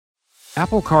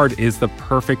Apple Card is the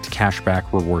perfect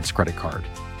cashback rewards credit card.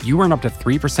 You earn up to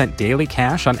 3% daily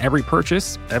cash on every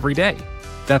purchase every day.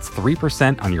 That's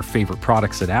 3% on your favorite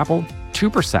products at Apple,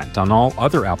 2% on all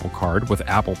other Apple Card with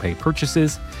Apple Pay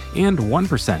purchases, and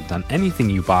 1% on anything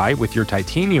you buy with your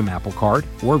titanium Apple Card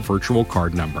or virtual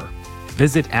card number.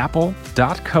 Visit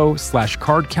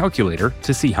apple.co/card calculator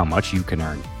to see how much you can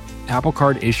earn. Apple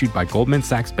Card issued by Goldman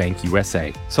Sachs Bank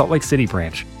USA, Salt Lake City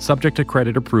branch, subject to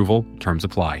credit approval, terms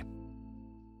apply.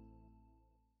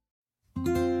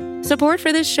 Support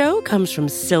for this show comes from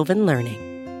Sylvan Learning.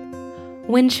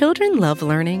 When children love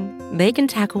learning, they can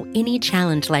tackle any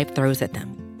challenge life throws at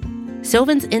them.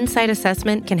 Sylvan's Insight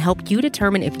Assessment can help you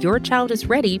determine if your child is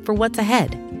ready for what's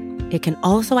ahead. It can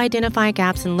also identify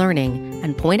gaps in learning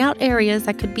and point out areas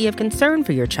that could be of concern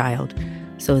for your child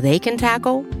so they can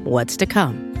tackle what's to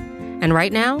come. And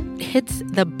right now, it's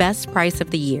the best price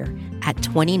of the year at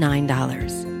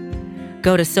 $29.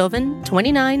 Go to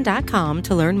sylvan29.com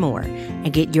to learn more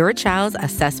and get your child's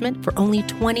assessment for only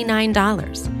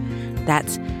 $29.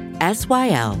 That's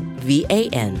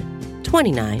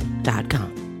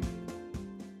SYLVAN29.com.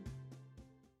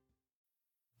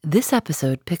 This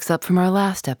episode picks up from our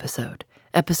last episode,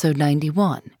 episode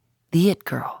 91, The It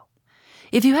Girl.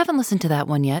 If you haven't listened to that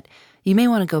one yet, you may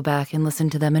want to go back and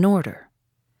listen to them in order.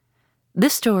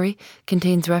 This story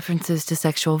contains references to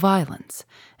sexual violence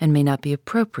and may not be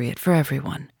appropriate for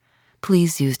everyone.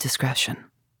 Please use discretion.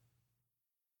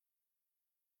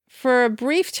 For a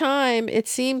brief time, it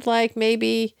seemed like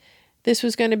maybe this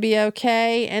was going to be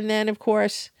okay. And then, of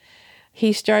course,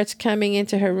 he starts coming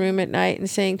into her room at night and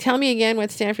saying, "Tell me again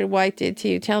what Stanford White did to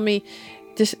you. Tell me."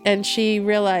 And she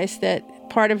realized that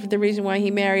part of the reason why he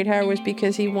married her was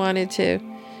because he wanted to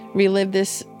relive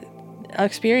this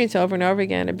experience over and over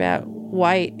again about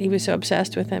White. He was so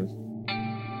obsessed with him.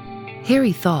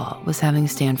 Harry Thaw was having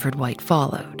Stanford White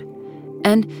followed,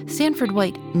 and Stanford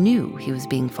White knew he was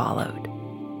being followed.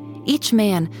 Each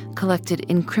man collected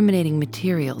incriminating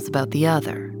materials about the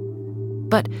other.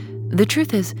 But the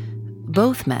truth is,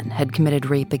 both men had committed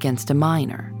rape against a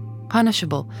minor,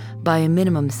 punishable by a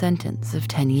minimum sentence of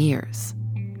 10 years.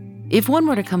 If one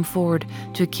were to come forward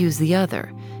to accuse the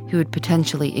other, who would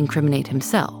potentially incriminate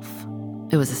himself,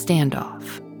 it was a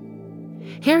standoff.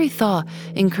 Harry Thaw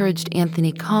encouraged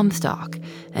Anthony Comstock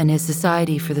and his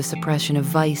Society for the Suppression of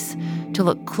Vice to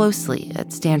look closely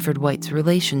at Stanford White's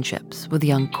relationships with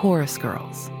young chorus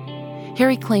girls.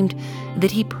 Harry claimed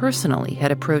that he personally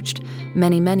had approached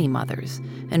many, many mothers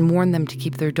and warned them to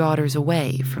keep their daughters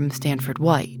away from Stanford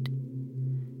White.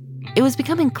 It was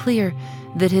becoming clear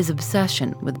that his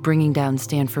obsession with bringing down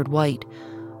Stanford White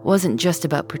wasn't just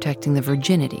about protecting the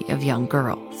virginity of young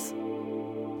girls.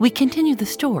 We continue the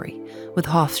story with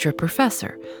Hofstra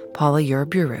professor Paula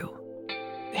Uriburu.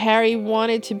 Harry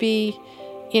wanted to be,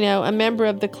 a member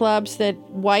of the clubs that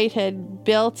White had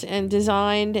built and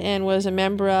designed and was a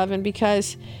member of. And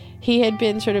because he had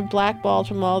been sort of blackballed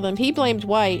from all of them, he blamed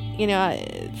White,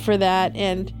 for that.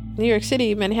 And New York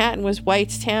City, Manhattan, was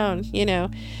White's town,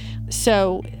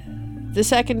 So the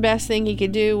second best thing he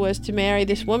could do was to marry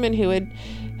this woman who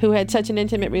had such an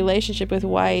intimate relationship with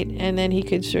White, and then he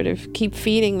could sort of keep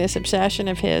feeding this obsession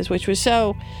of his, which was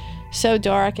so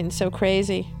dark and so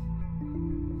crazy.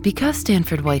 Because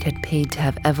Stanford White had paid to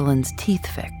have Evelyn's teeth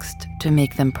fixed to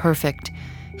make them perfect,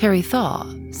 Harry Thaw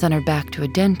sent her back to a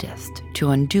dentist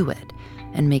to undo it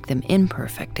and make them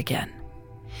imperfect again.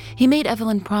 He made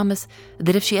Evelyn promise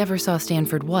that if she ever saw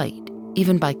Stanford White,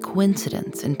 even by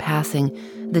coincidence in passing,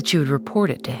 that she would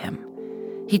report it to him.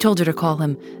 He told her to call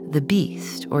him the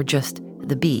Beast or just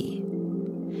the Bee.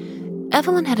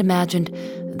 Evelyn had imagined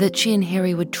that she and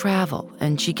Harry would travel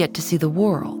and she'd get to see the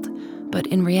world, but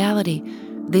in reality,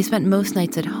 they spent most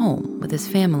nights at home with his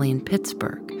family in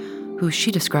Pittsburgh, who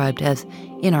she described as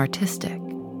inartistic.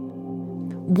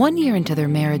 1 year into their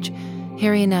marriage,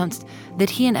 Harry announced that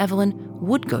he and Evelyn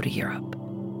would go to Europe.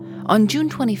 On June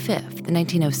 25th,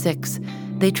 1906,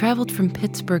 they traveled from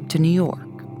Pittsburgh to New York,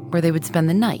 where they would spend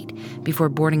the night before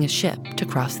boarding a ship to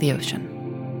cross the ocean.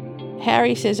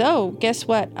 Harry says, "Oh, guess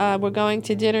what? We're going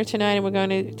to dinner tonight and we're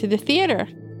going to the theater."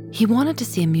 He wanted to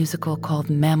see a musical called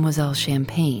Mademoiselle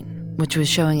Champagne, which was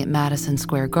showing at Madison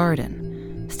Square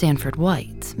Garden, Stanford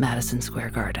White's Madison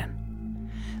Square Garden.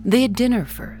 They had dinner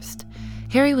first.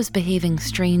 Harry was behaving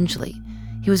strangely.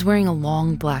 He was wearing a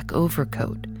long black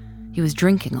overcoat. He was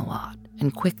drinking a lot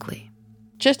and quickly.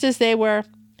 Just as they were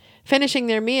finishing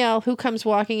their meal, who comes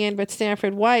walking in but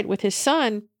Stanford White with his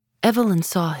son? Evelyn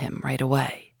saw him right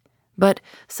away, but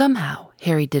somehow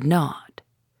Harry did not.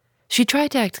 She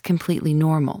tried to act completely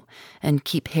normal and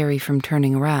keep Harry from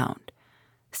turning around,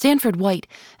 Stanford White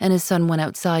and his son went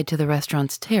outside to the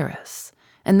restaurant's terrace,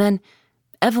 and then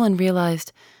Evelyn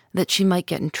realized that she might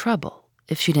get in trouble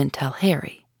if she didn't tell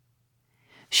Harry.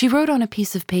 She wrote on a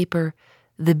piece of paper,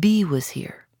 "The bee was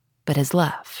here, but has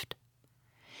left."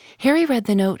 Harry read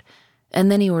the note,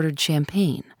 and then he ordered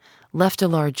champagne, left a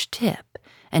large tip,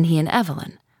 and he and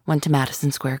Evelyn went to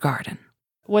Madison Square Garden.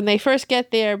 When they first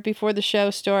get there, before the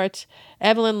show starts,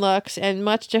 Evelyn looks, and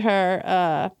much to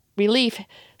her relief,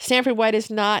 Stanford White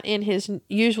is not in his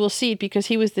usual seat because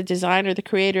he was the designer, the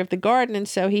creator of the garden, and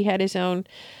so he had his own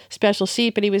special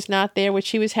seat, but he was not there, which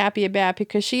she was happy about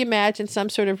because she imagined some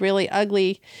sort of really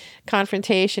ugly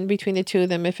confrontation between the two of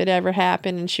them if it ever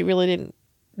happened, and she really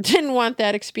didn't want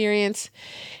that experience.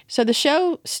 So the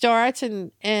show starts,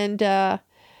 and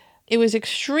it was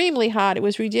extremely hot. It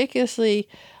was ridiculously,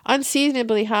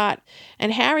 unseasonably hot,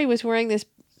 and Harry was wearing this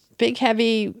big,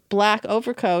 heavy black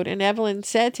overcoat, and Evelyn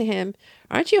said to him,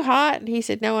 "Aren't you hot?" And he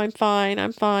said, "No, I'm fine,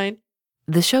 I'm fine."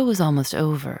 The show was almost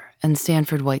over, and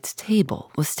Stanford White's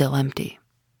table was still empty.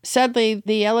 Suddenly,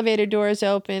 the elevator doors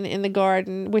open in the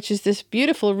garden, which is this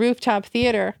beautiful rooftop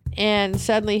theater, and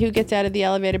suddenly, who gets out of the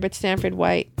elevator but Stanford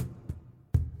White?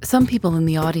 Some people in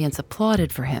the audience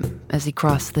applauded for him as he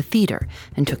crossed the theater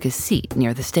and took his seat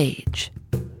near the stage.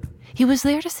 He was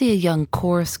there to see a young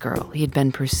chorus girl he had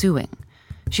been pursuing.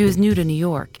 She was new to New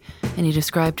York, and he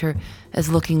described her as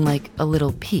looking like a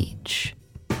little peach.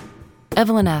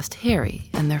 Evelyn asked Harry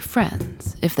and their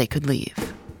friends if they could leave.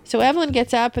 So Evelyn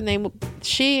gets up, and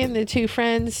she and the two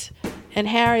friends and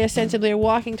Harry ostensibly are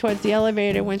walking towards the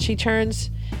elevator when she turns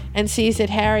and sees that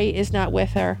Harry is not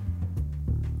with her.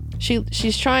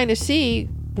 She's trying to see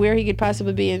where he could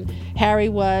possibly be, and Harry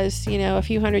was, a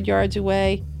few hundred yards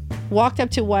away, walked up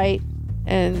to White,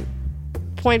 and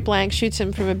point blank shoots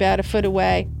him from about a foot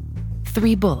away.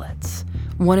 3 bullets,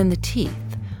 one in the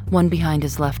teeth, one behind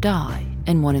his left eye,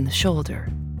 and one in the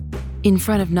shoulder, in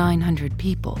front of 900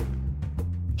 people.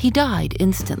 He died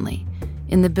instantly,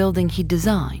 in the building he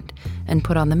designed and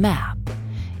put on the map,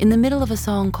 in the middle of a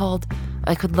song called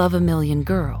 "I Could Love a Million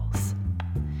Girls."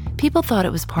 People thought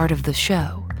it was part of the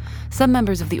show. Some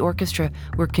members of the orchestra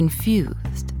were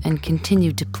confused and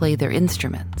continued to play their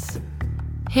instruments.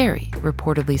 Harry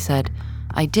reportedly said,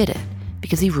 "I did it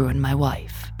because he ruined my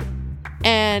wife."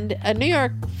 And a New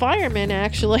York fireman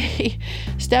actually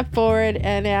stepped forward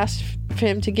and asked for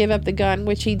him to give up the gun,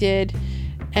 which he did,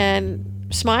 and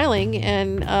smiling,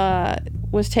 and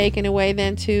was taken away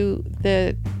then to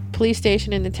the police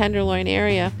station in the Tenderloin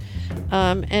area.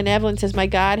 And Evelyn says, "My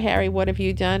God, Harry, what have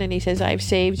you done?" And he says, "I've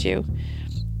saved you.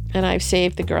 And I've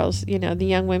saved the girls, the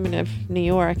young women of New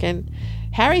York." And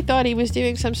Harry thought he was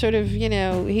doing some sort of,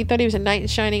 he thought he was a knight in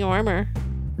shining armor.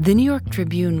 The New York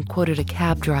Tribune quoted a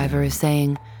cab driver as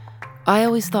saying, "I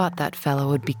always thought that fellow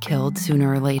would be killed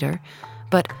sooner or later,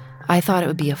 but I thought it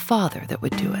would be a father that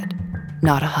would do it,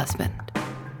 not a husband."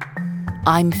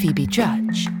 I'm Phoebe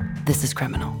Judge. This is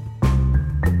Criminal.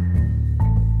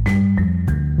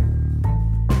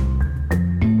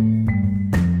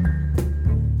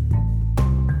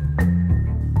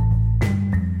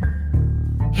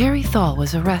 Harry Thaw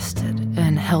was arrested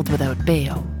and held without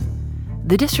bail.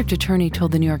 The district attorney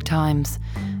told the New York Times,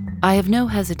 "I have no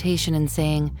hesitation in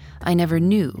saying I never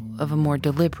knew of a more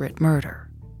deliberate murder."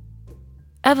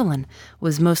 Evelyn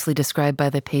was mostly described by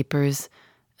the papers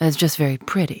as just very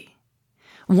pretty.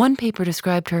 One paper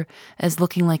described her as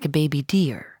looking like a baby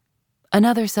deer.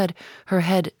 Another said her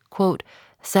head, quote,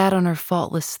 sat on her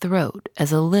faultless throat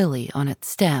as a lily on its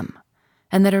stem,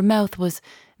 and that her mouth was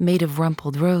made of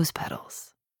rumpled rose petals.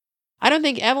 I don't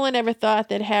think Evelyn ever thought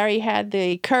that Harry had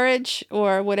the courage,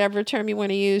 or whatever term you want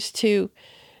to use, to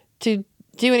do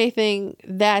anything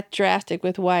that drastic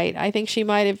with White. I think she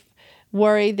might have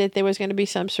worried that there was going to be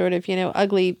some sort of,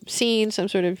 ugly scene, some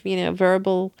sort of,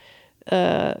 verbal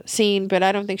scene, but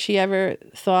I don't think she ever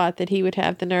thought that he would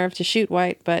have the nerve to shoot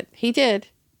White, but he did.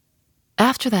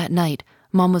 After that night,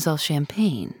 Mademoiselle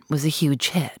Champagne was a huge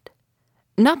hit.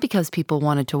 Not because people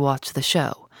wanted to watch the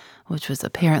show, which was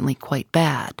apparently quite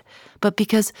bad, but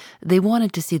because they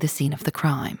wanted to see the scene of the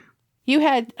crime. You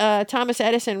had Thomas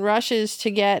Edison rushes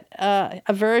to get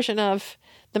a version of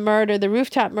the murder, the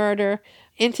rooftop murder,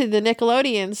 into the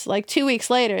Nickelodeons. Like 2 weeks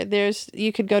later,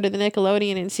 you could go to the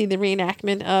Nickelodeon and see the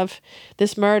reenactment of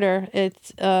this murder.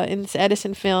 It's in this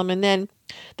Edison film. And then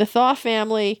the Thaw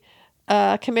family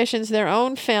commissions their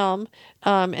own film.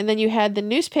 And then you had the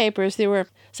newspapers. There were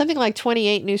something like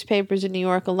 28 newspapers in New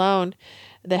York alone.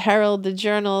 The Herald, the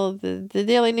Journal, the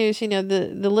Daily News,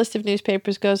 the list of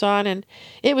newspapers goes on. And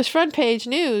it was front page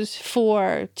news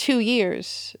for 2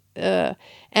 years.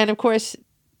 And of course,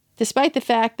 despite the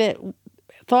fact that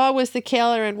Thaw was the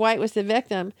killer and White was the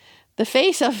victim, the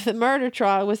face of the murder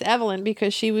trial was Evelyn,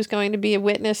 because she was going to be a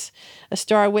witness, a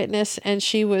star witness, and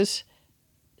she was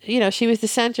the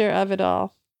center of it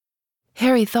all.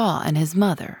 Harry Thaw and his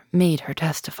mother made her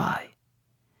testify.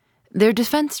 Their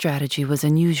defense strategy was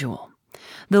unusual.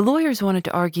 The lawyers wanted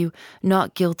to argue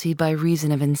not guilty by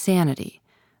reason of insanity,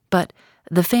 but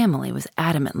the family was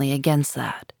adamantly against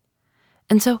that.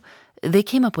 And so they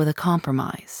came up with a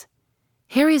compromise.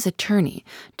 Harry's attorney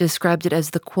described it as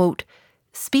the, quote,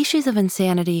 species of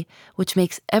insanity which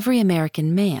makes every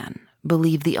American man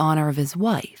believe the honor of his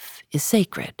wife is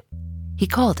sacred. He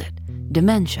called it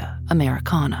Dementia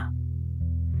Americana.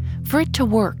 For it to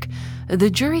work, the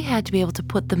jury had to be able to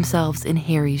put themselves in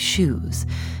Harry's shoes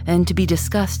and to be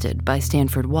disgusted by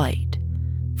Stanford White.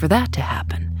 For that to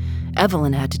happen,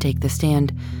 Evelyn had to take the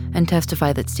stand and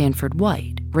testify that Stanford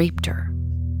White raped her.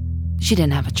 She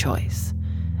didn't have a choice.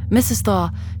 Mrs.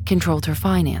 Thaw controlled her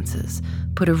finances,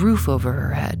 put a roof over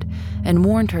her head, and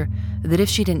warned her that if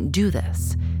she didn't do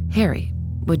this, Harry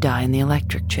would die in the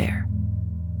electric chair.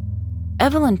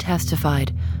 Evelyn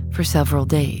testified for several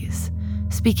days,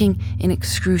 speaking in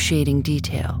excruciating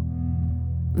detail.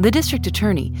 The district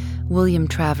attorney, William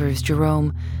Travers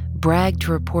Jerome, bragged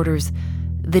to reporters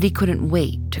that he couldn't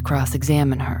wait to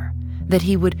cross-examine her, that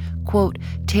he would, quote,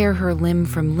 tear her limb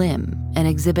from limb and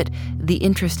exhibit the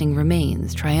interesting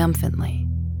remains triumphantly.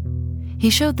 He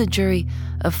showed the jury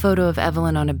a photo of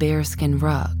Evelyn on a bearskin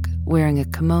rug, wearing a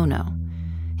kimono.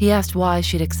 He asked why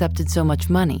she'd accepted so much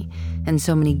money and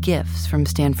so many gifts from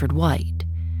Stanford White.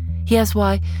 He asked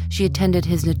why she attended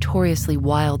his notoriously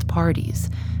wild parties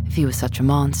if he was such a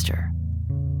monster.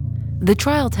 The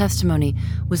trial testimony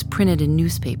was printed in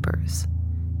newspapers.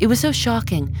 It was so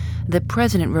shocking that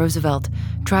President Roosevelt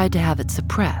tried to have it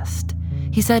suppressed.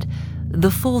 He said the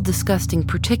full disgusting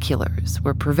particulars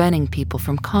were preventing people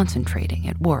from concentrating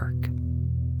at work.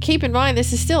 Keep in mind,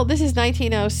 this is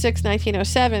 1906,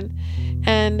 1907,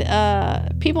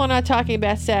 and people are not talking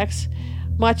about sex,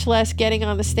 much less getting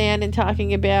on the stand and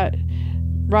talking about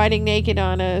riding naked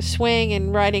on a swing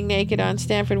and riding naked on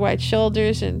Stanford White's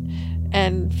shoulders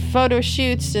and photo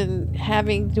shoots and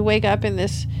having to wake up in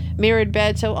this mirrored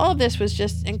bed. So all of this was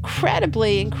just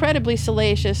incredibly, incredibly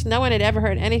salacious. No one had ever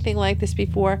heard anything like this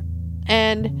before.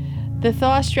 And the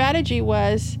Thaw strategy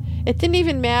was, it didn't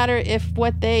even matter if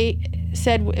what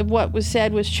was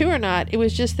said was true or not. It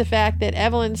was just the fact that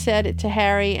Evelyn said it to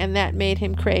Harry, and that made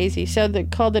him crazy. So they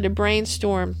called it a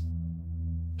brainstorm.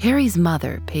 Harry's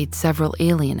mother paid several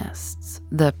alienists,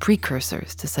 the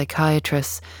precursors to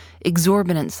psychiatrists,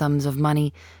 exorbitant sums of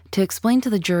money to explain to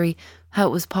the jury how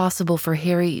it was possible for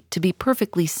Harry to be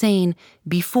perfectly sane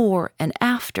before and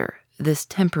after this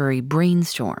temporary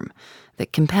brainstorm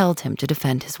that compelled him to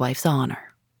defend his wife's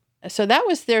honor. So that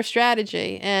was their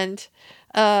strategy, and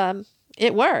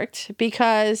it worked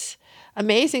because,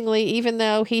 amazingly, even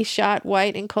though he shot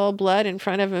White in cold blood in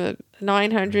front of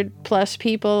 900-plus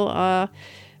people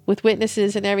with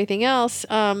witnesses and everything else,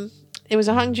 it was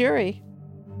a hung jury.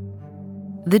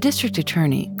 The district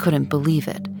attorney couldn't believe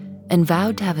it and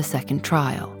vowed to have a second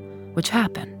trial, which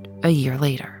happened a year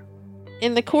later.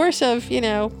 In the course of,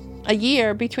 a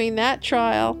year between that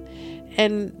trial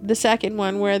and the second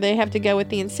one, where they have to go with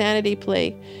the insanity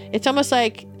plea, it's almost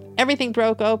like everything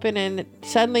broke open and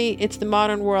suddenly it's the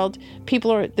modern world.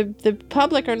 The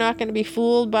public are not going to be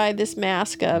fooled by this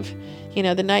mask of,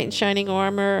 the knight in shining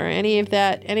armor or any of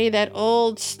that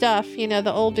old stuff,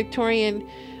 the old Victorian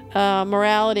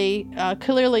morality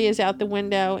clearly is out the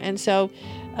window. And so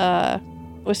it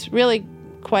was really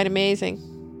quite amazing.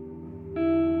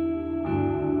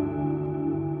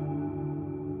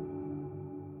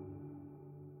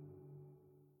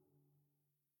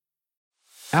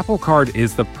 Apple Card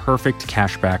is the perfect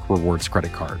cashback rewards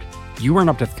credit card. You earn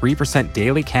up to 3%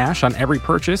 daily cash on every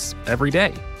purchase every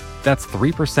day. That's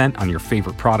 3% on your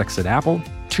favorite products at Apple,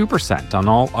 2% on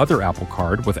all other Apple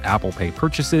Card with Apple Pay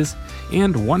purchases,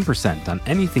 and 1% on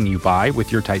anything you buy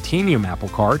with your titanium Apple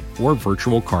Card or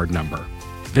virtual card number.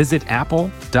 Visit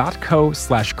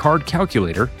apple.co/card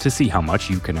calculator to see how much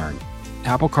you can earn.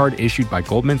 Apple Card issued by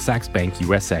Goldman Sachs Bank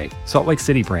USA, Salt Lake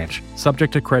City branch,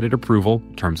 subject to credit approval,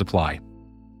 terms apply.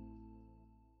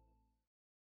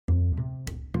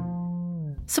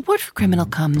 Support for Criminal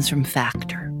comes from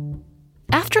Factor.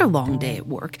 After a long day at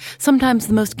work, sometimes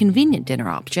the most convenient dinner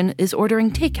option is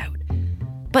ordering takeout.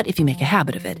 But if you make a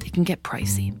habit of it, it can get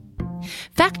pricey.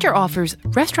 Factor offers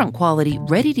restaurant-quality,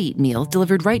 ready-to-eat meals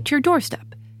delivered right to your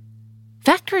doorstep.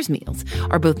 Factor's meals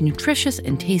are both nutritious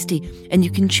and tasty, and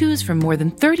you can choose from more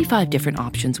than 35 different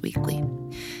options weekly.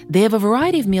 They have a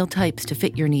variety of meal types to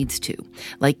fit your needs too,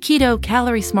 like keto,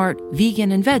 calorie smart,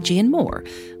 vegan, and veggie, and more,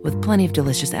 with plenty of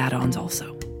delicious add-ons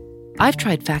also. I've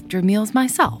tried Factor meals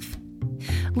myself.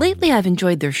 Lately, I've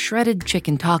enjoyed their shredded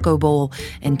chicken taco bowl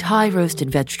and Thai roasted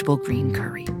vegetable green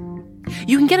curry.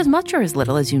 You can get as much or as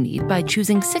little as you need by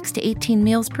choosing 6 to 18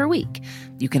 meals per week.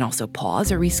 You can also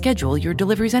pause or reschedule your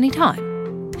deliveries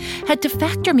anytime. Head to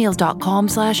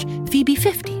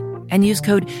factormeals.com/Phoebe50 and use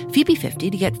code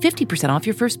Phoebe50 to get 50% off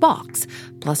your first box,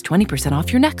 plus 20%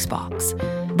 off your next box.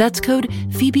 That's code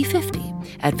Phoebe50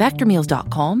 at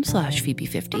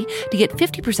factormeals.com/Phoebe50 to get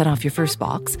 50% off your first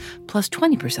box, plus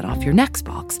 20% off your next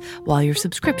box while your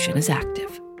subscription is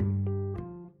active.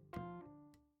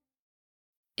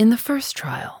 In the first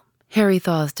trial, Harry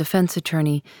Thaw's defense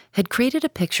attorney had created a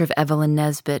picture of Evelyn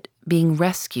Nesbit being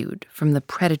rescued from the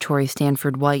predatory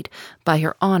Stanford White by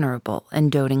her honorable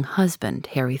and doting husband,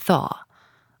 Harry Thaw.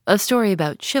 A story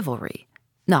about chivalry,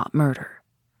 not murder.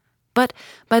 But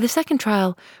by the second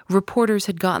trial, reporters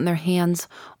had gotten their hands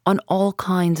on all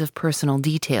kinds of personal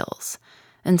details,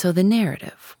 and so the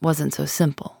narrative wasn't so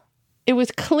simple. It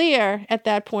was clear at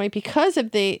that point, because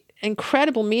of the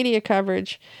incredible media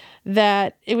coverage,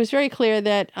 that it was very clear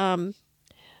that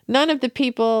none of the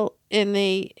people in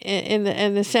the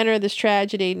center of this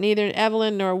tragedy, neither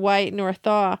Evelyn nor White nor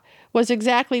Thaw, was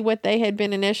exactly what they had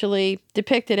been initially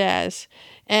depicted as.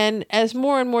 And as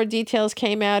more and more details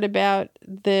came out about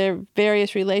the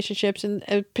various relationships, and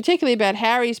particularly about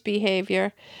Harry's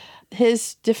behavior,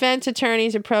 his defense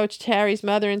attorneys approached Harry's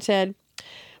mother and said,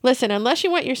 "Listen, unless you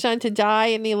want your son to die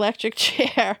in the electric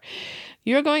chair,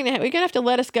 we're going to have to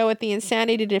let us go with the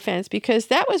insanity defense," because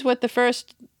that was what the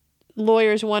first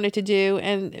lawyers wanted to do.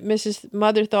 And Mrs.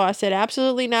 Mother Thaw said,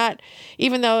 absolutely not.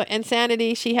 Even though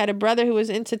insanity, she had a brother who was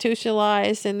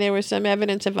institutionalized and there was some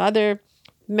evidence of other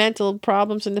mental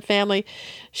problems in the family.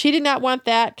 She did not want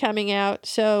that coming out.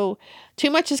 So too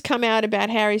much has come out about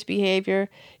Harry's behavior.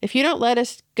 If you don't let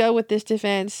us go with this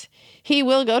defense, he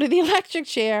will go to the electric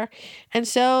chair. And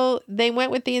so they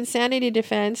went with the insanity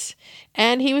defense,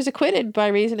 and he was acquitted by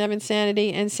reason of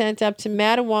insanity and sent up to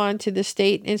Mattawan, to the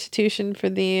state institution for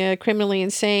the criminally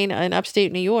insane in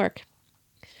upstate New York.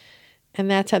 And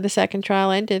that's how the second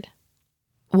trial ended.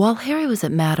 While Harry was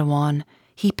at Mattawan,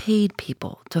 he paid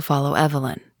people to follow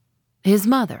Evelyn. His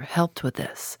mother helped with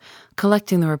this,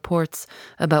 collecting the reports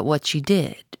about what she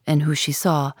did and who she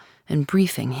saw, and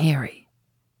briefing Harry.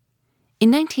 In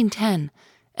 1910,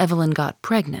 Evelyn got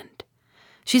pregnant.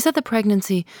 She said the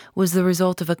pregnancy was the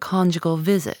result of a conjugal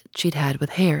visit she'd had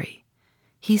with Harry.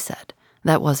 He said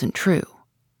that wasn't true.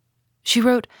 She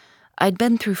wrote, "I'd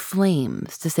been through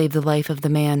flames to save the life of the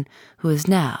man who has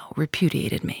now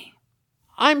repudiated me."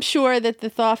 I'm sure that the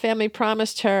Thaw family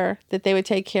promised her that they would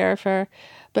take care of her,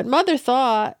 but Mother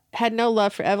Thaw had no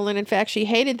love for Evelyn. In fact, she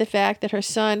hated the fact that her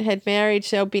son had married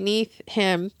so beneath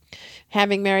him,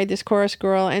 having married this chorus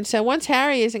girl. And so once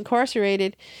Harry is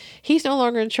incarcerated, he's no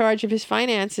longer in charge of his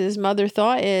finances. Mother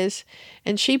Thaw is.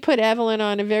 And she put Evelyn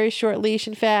on a very short leash.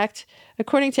 In fact,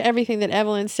 according to everything that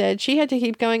Evelyn said, she had to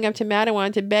keep going up to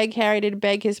Mattawan to beg Harry to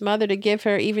beg his mother to give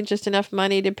her even just enough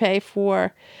money to pay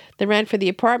for the rent for the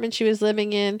apartment she was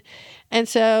living in. And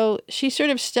so she sort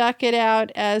of stuck it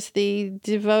out as the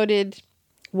devoted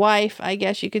wife, I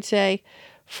guess you could say,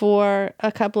 for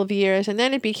a couple of years. And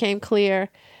then it became clear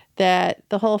that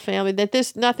the whole family,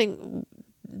 that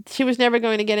she was never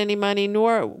going to get any money,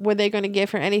 nor were they going to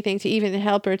give her anything to even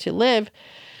help her to live.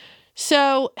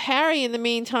 So Harry, in the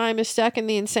meantime, is stuck in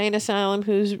the insane asylum,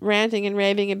 who's ranting and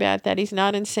raving about that he's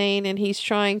not insane, and he's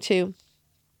trying to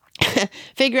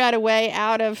figure out a way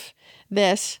out of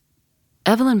this.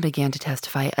 Evelyn began to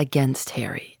testify against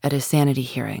Harry at his sanity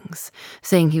hearings,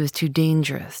 saying he was too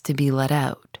dangerous to be let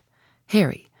out.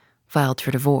 Harry filed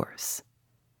for divorce.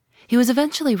 He was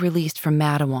eventually released from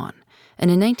Mattawan, and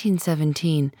in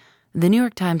 1917, the New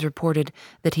York Times reported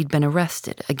that he'd been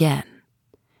arrested again.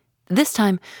 This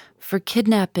time for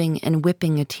kidnapping and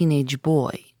whipping a teenage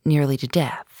boy nearly to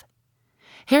death.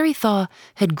 Harry Thaw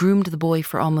had groomed the boy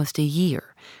for almost a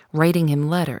year, writing him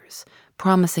letters,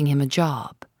 promising him a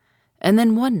job. And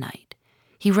then one night,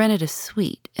 he rented a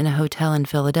suite in a hotel in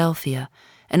Philadelphia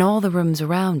and all the rooms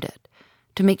around it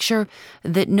to make sure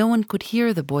that no one could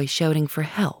hear the boy shouting for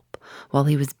help while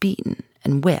he was beaten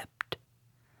and whipped.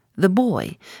 The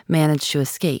boy managed to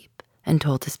escape and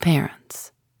told his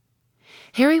parents.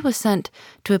 Harry was sent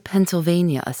to a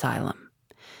Pennsylvania asylum.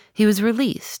 He was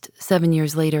released 7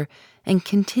 years later and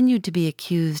continued to be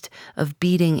accused of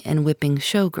beating and whipping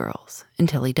showgirls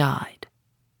until he died.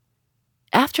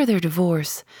 After their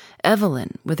divorce,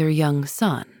 Evelyn, with her young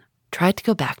son, tried to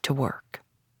go back to work.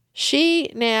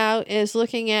 She now is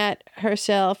looking at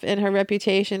herself and her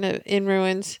reputation in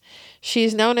ruins.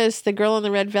 She's known as the girl in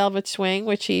the red velvet swing,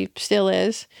 which she still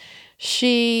is.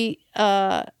 She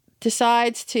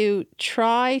decides to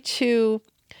try to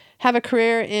have a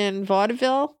career in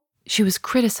vaudeville. She was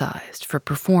criticized for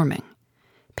performing.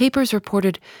 Papers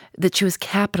reported that she was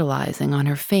capitalizing on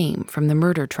her fame from the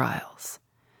murder trials.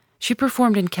 She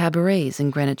performed in cabarets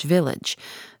in Greenwich Village.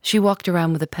 She walked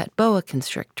around with a pet boa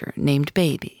constrictor named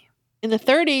Baby. In the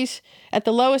 30s, at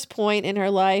the lowest point in her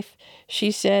life,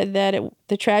 she said that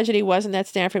the tragedy wasn't that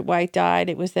Stanford White died,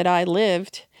 it was that I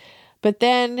lived. But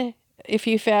then, if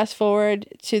you fast forward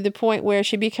to the point where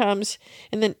she becomes,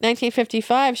 in the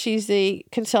 1955, she's the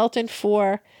consultant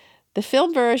for the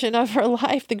film version of her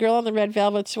life, The Girl on the Red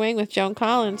Velvet Swing with Joan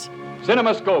Collins.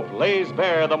 CinemaScope lays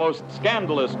bare the most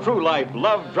scandalous true-life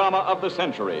love drama of the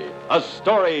century. A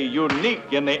story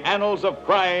unique in the annals of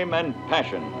crime and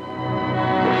passion.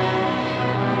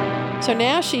 So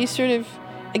now she's sort of,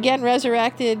 again,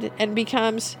 resurrected and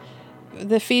becomes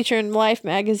the feature in Life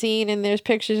magazine, and there's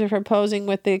pictures of her posing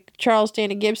with the Charles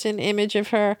Dana Gibson image of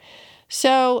her.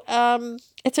 So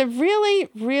it's a really,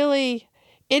 really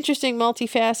interesting,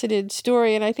 multifaceted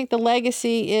story, and I think the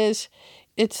legacy is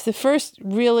it's the first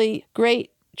really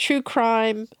great true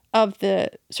crime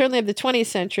certainly of the 20th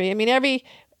century. I mean,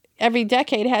 every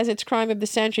decade has its crime of the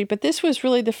century, but this was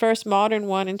really the first modern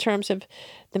one in terms of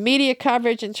the media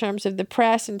coverage, in terms of the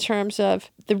press, in terms of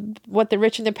what the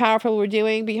rich and the powerful were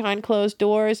doing behind closed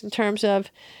doors, in terms of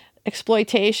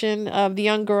exploitation of the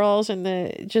young girls and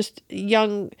the just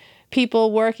young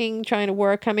people trying to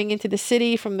work, coming into the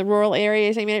city from the rural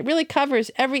areas. I mean, it really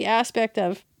covers every aspect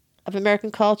of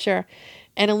American culture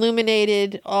and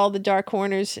illuminated all the dark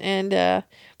corners, and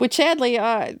which sadly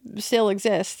still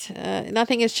exist.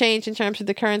 Nothing has changed in terms of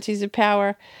the currencies of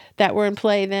power that were in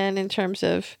play then, in terms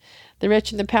of the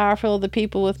rich and the powerful, the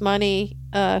people with money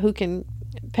who can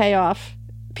pay off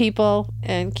people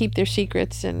and keep their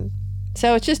secrets. And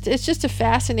so it's just a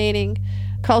fascinating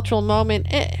cultural moment,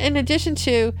 in addition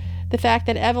to the fact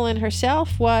that Evelyn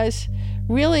herself was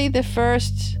really the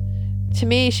first, to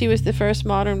me, she was the first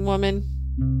modern woman.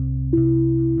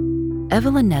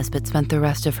 Evelyn Nesbit spent the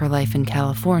rest of her life in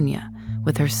California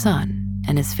with her son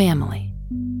and his family.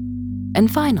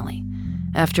 And finally,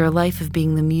 after a life of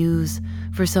being the muse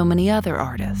for so many other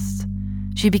artists,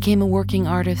 she became a working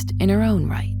artist in her own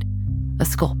right, a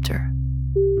sculptor.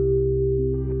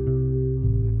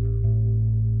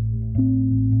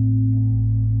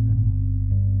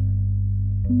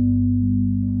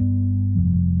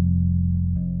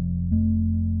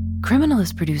 Criminal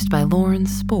is produced by Lauren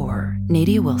Spohr,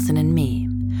 Nadia Wilson, and me.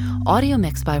 Audio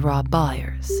mixed by Rob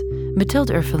Byers. Matilde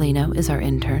Urfolino is our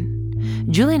intern.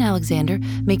 Julian Alexander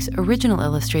makes original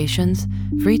illustrations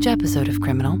for each episode of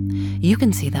Criminal. You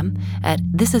can see them at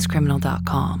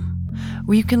thisiscriminal.com,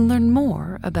 where you can learn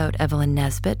more about Evelyn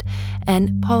Nesbit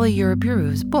and Paula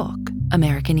Uriburu's book,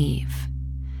 American Eve.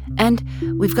 And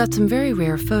we've got some very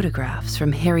rare photographs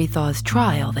from Harry Thaw's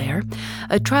trial there,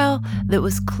 a trial that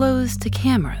was closed to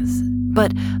cameras.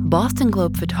 But Boston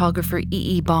Globe photographer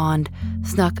E.E. Bond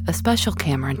snuck a special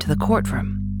camera into the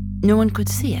courtroom. No one could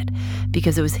see it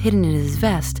because it was hidden in his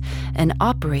vest and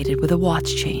operated with a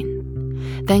watch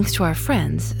chain. Thanks to our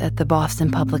friends at the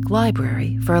Boston Public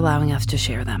Library for allowing us to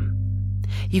share them.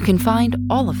 You can find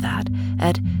all of that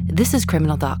at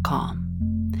thisiscriminal.com.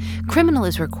 Criminal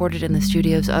is recorded in the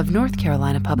studios of North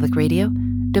Carolina Public Radio,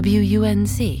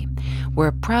 WUNC. We're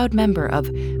a proud member of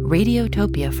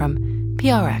Radiotopia from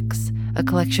PRX, a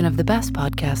collection of the best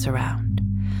podcasts around.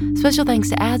 Special thanks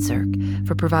to AdZerk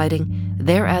for providing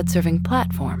their ad-serving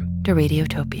platform to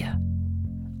Radiotopia.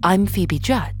 I'm Phoebe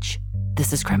Judge.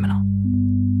 This is Criminal.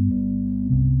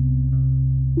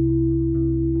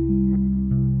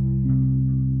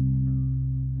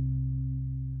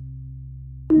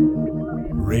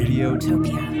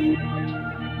 Radiotopia.